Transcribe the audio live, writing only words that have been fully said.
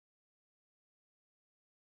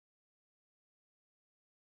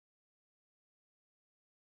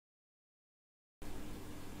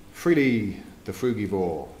Freelee, the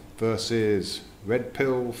frugivore, versus Red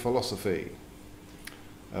Pill Philosophy.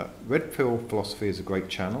 Red Pill Philosophy is a great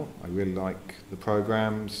channel. I really like the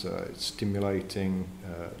programs. It's stimulating,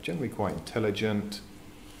 generally quite intelligent,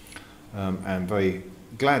 and very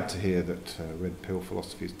glad to hear that Red Pill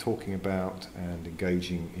Philosophy is talking about and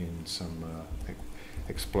engaging in some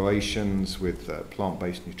explorations with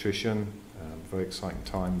plant-based nutrition. Very exciting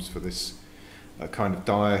times for this kind of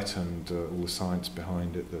diet and all the science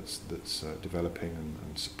behind it that's developing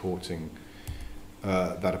and supporting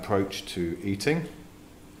that approach to eating.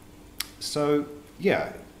 So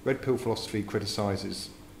yeah, Red Pill Philosophy criticises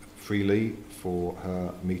Freelee for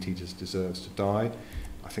her meat eaters deserves to die.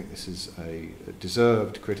 I think this is a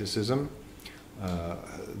deserved criticism.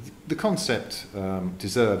 The concept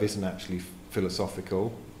deserve isn't actually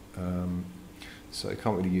philosophical, so you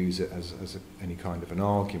can't really use it as any kind of an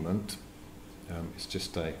argument. It's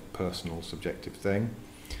just a personal, subjective thing.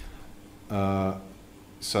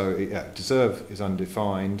 Deserve is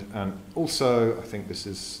undefined, and also I think this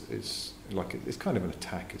is like it's kind of an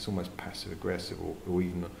attack. It's almost passive-aggressive or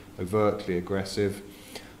even overtly aggressive.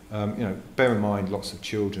 Bear in mind, lots of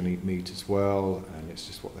children eat meat as well, and it's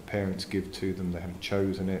just what their parents give to them. They haven't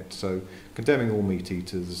chosen it. So condemning all meat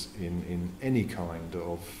eaters in any kind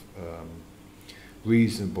of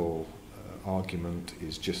reasonable argument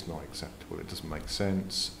is just not acceptable. It doesn't make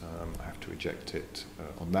sense. I have to reject it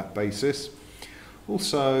on that basis.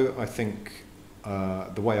 Also, I think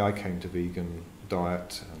the way I came to vegan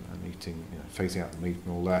diet and eating, phasing out the meat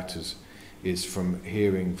and all that is from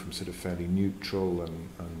hearing from sort of fairly neutral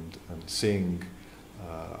and seeing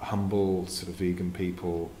humble sort of vegan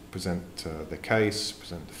people present their case,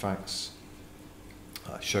 present the facts,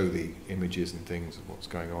 show the images and things of what's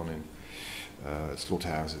going on in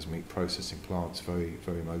slaughterhouses, meat processing plants, very,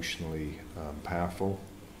 very emotionally powerful.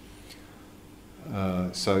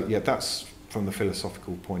 So yeah, that's from the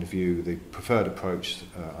philosophical point of view the preferred approach,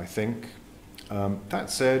 I think.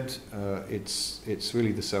 That said, it's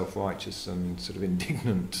really the self-righteous and sort of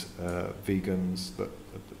indignant vegans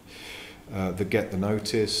that get the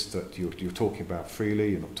notice that you're talking about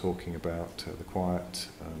Freelee. You're not talking about the quiet,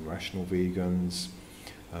 rational vegans.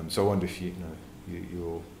 So I wonder if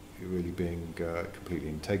you're really being completely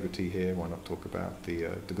integrity here. Why not talk about the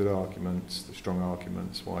good arguments, the strong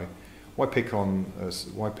arguments? Why pick on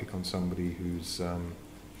somebody who's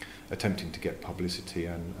attempting to get publicity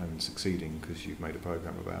and succeeding because you've made a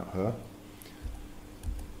program about her?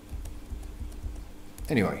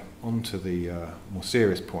 Anyway, on to the more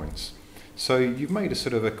serious points. So you've made a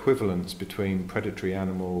sort of equivalence between predatory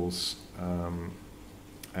animals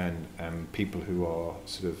and people who are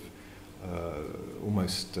sort of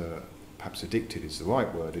almost perhaps addicted is the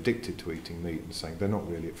right word, addicted to eating meat, and saying they're not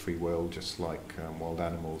really at free will, just like wild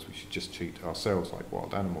animals. We should just treat ourselves like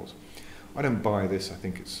wild animals. I don't buy this. I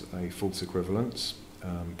think it's a false equivalence.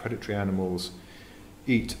 Predatory animals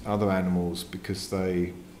eat other animals because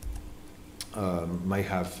they may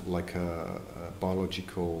have like a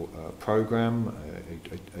biological program,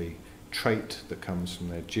 a trait that comes from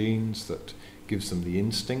their genes that gives them the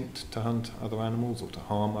instinct to hunt other animals or to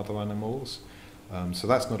harm other animals. So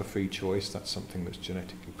that's not a free choice. That's something that's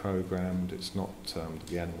genetically programmed. It's not that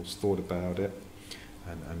the animals thought about it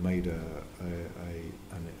and made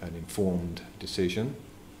an informed decision.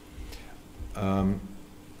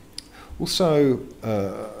 Also,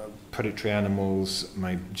 predatory animals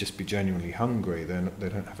may just be genuinely hungry. They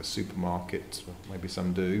don't have a supermarket. Well, maybe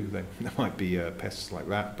some do. There might be pests like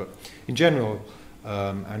that. But in general,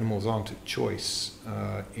 animals aren't at choice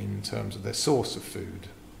in terms of their source of food.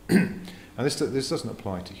 And this doesn't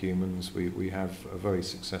apply to humans. We have a very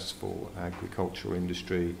successful agricultural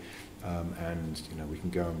industry, and we can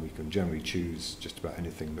go and we can generally choose just about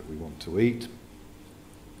anything that we want to eat.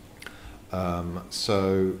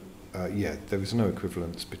 Yeah, there is no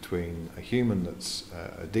equivalence between a human that's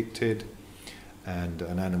addicted and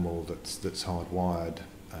an animal that's hardwired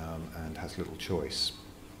and has little choice.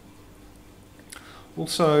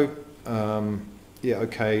 Also, yeah,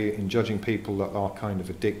 okay, in judging people that are kind of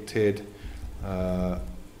addicted,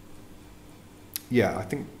 yeah, I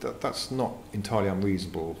think that's not entirely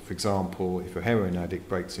unreasonable. For example, if a heroin addict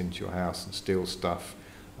breaks into your house and steals stuff,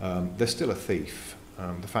 they're still a thief.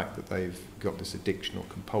 The fact that they've got this addiction or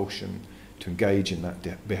compulsion to engage in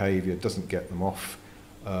that behaviour doesn't get them off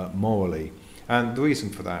morally. And the reason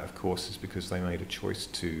for that, of course, is because they made a choice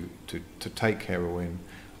to take heroin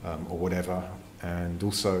or whatever, and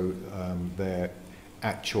also they're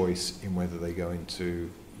at choice in whether they go into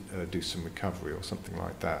do some recovery or something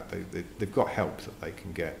like that. They've got help that they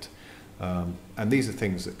can get. And these are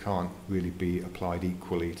things that can't really be applied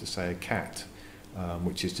equally to, say, a cat.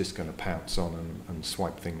 which is just going to pounce on and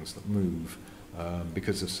swipe things that move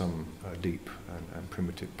because of some deep and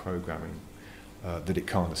primitive programming that it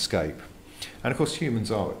can't escape. And of course humans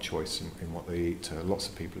are at choice in what they eat. Lots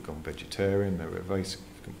of people have gone vegetarian, they're a very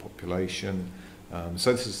significant population.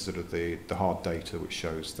 So this is sort of the hard data which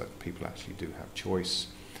shows that people actually do have choice.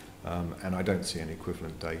 And I don't see any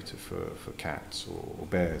equivalent data for cats or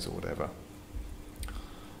bears or whatever.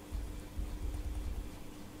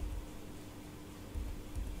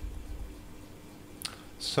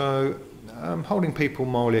 So holding people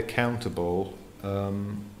morally accountable,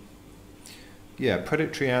 yeah,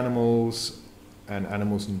 predatory animals and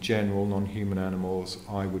animals in general, non-human animals,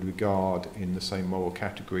 I would regard in the same moral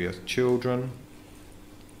category as children.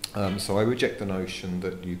 So I reject the notion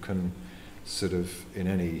that you can sort of, in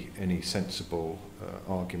any sensible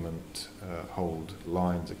argument, hold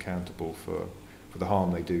lions accountable for the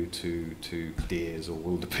harm they do to deers or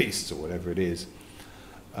wildebeests or whatever it is.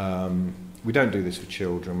 We don't do this for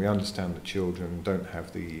children. We understand that children don't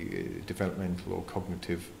have the developmental or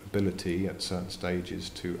cognitive ability at certain stages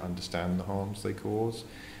to understand the harms they cause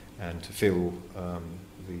and to feel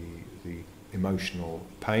the emotional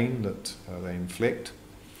pain that they inflict.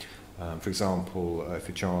 For example, if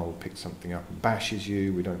a child picks something up and bashes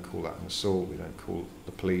you, we don't call that an assault, we don't call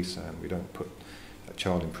the police, and we don't put a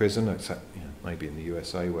child in prison, except maybe in the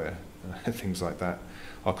USA where things like that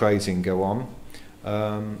are crazy and go on.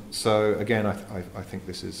 So again, I think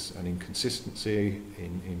this is an inconsistency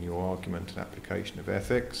in your argument and application of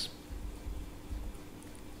ethics.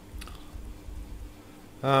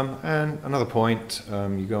 And another point,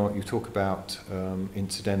 you talk about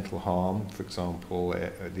incidental harm. For example,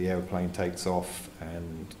 the aeroplane takes off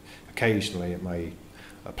and occasionally it may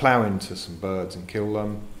plough into some birds and kill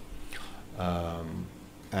them.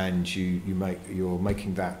 And you're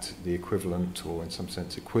making that the equivalent, or in some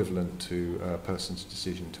sense equivalent, to a person's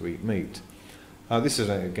decision to eat meat. This is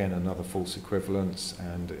again another false equivalence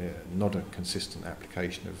and not a consistent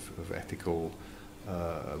application of ethical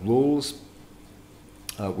rules.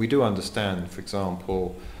 We do understand, for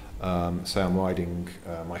example, say I'm riding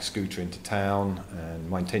my scooter into town and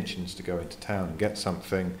my intention is to go into town and get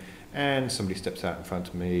something, and somebody steps out in front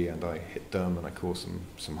of me and I hit them and I cause them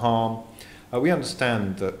some harm. We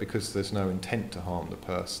understand that because there's no intent to harm the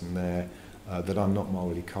person there, that I'm not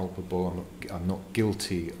morally culpable, I'm not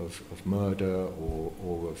guilty of murder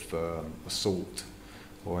or of assault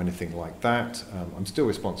or anything like that. I'm still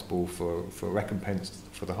responsible for recompense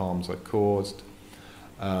for the harms I've caused,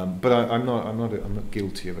 but I'm not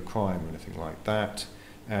guilty of a crime or anything like that.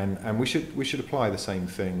 And we should apply the same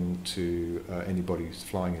thing to anybody who's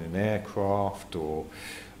flying in an aircraft or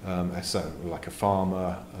like a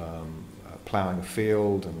farmer ploughing a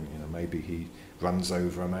field, and maybe he runs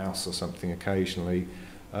over a mouse or something occasionally.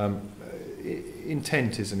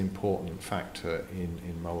 Intent is an important factor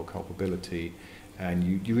in moral culpability, and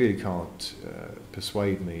you really can't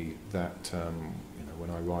persuade me that when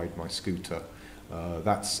I ride my scooter,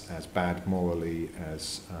 that's as bad morally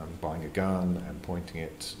as buying a gun and pointing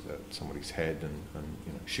it at somebody's head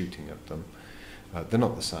and shooting at them. They're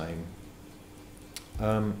not the same.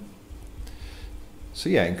 So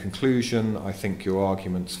yeah, in conclusion, I think your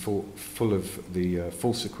argument's full of the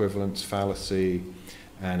false equivalence fallacy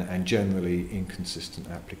and generally inconsistent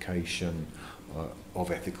application of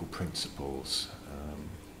ethical principles.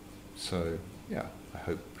 So yeah, I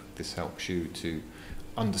hope this helps you to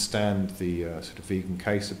understand the sort of vegan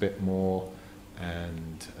case a bit more,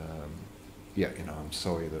 and yeah, I'm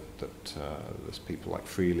sorry that there's people like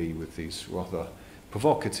Freelee with these rather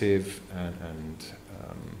provocative and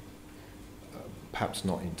perhaps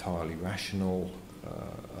not entirely rational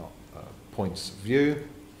points of view.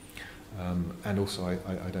 And also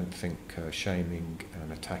I don't think shaming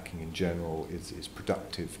and attacking in general is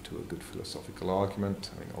productive to a good philosophical argument.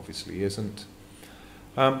 I mean, obviously isn't.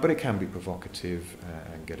 But it can be provocative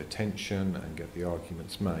and get attention and get the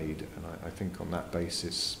arguments made. And I think on that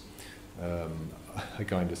basis, I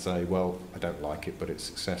kind of say, well, I don't like it, but it's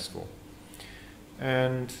successful.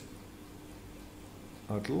 And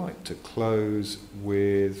I'd like to close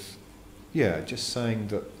with, yeah, just saying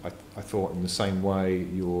that I thought in the same way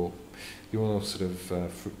you're sort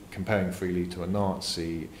of comparing Freelee to a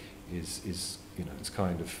Nazi is it's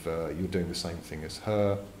kind of you're doing the same thing as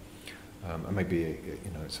her, and maybe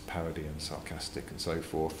it's a parody and sarcastic and so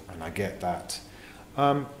forth, and I get that,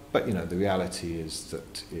 but the reality is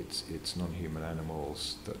that it's non-human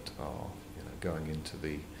animals that are going into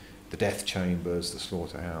the death chambers, the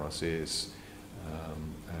slaughterhouses.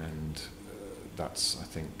 And that's, I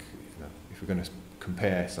think, if we're going to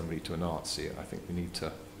compare somebody to a Nazi, I think we need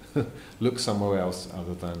to look somewhere else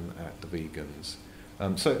other than at the vegans.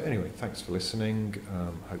 So anyway, thanks for listening.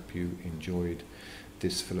 Hope you enjoyed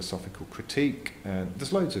this philosophical critique, and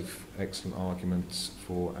there's loads of excellent arguments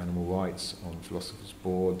for animal rights on philosophers'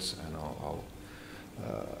 boards, and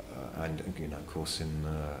and you know, of course, in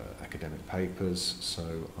academic papers.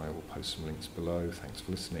 So I will post some links below. Thanks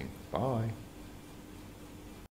for listening. Bye.